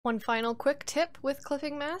One final quick tip with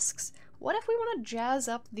clipping masks. What if we want to jazz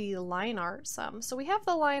up the line art some? So we have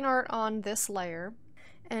the line art on this layer,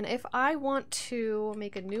 and if I want to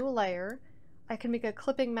make a new layer, I can make a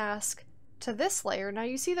clipping mask to this layer. Now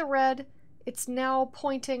you see the red? It's now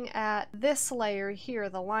pointing at this layer here,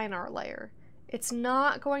 the line art layer. It's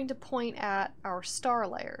not going to point at our star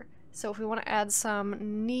layer. So if we want to add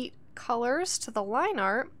some neat colors to the line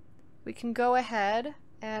art, we can go ahead,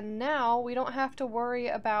 and now we don't have to worry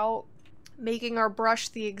about making our brush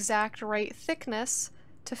the exact right thickness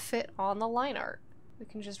to fit on the line art. We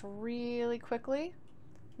can just really quickly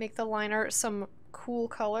make the line art some cool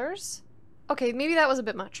colors. Okay, maybe that was a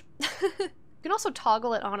bit much. You can also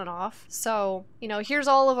toggle it on and off. So, you know, here's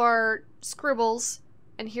all of our scribbles,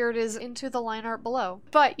 and here it is into the line art below.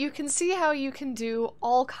 But you can see how you can do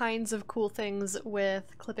all kinds of cool things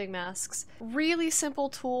with clipping masks. Really simple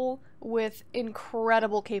tool with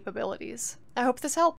incredible capabilities. I hope this helped.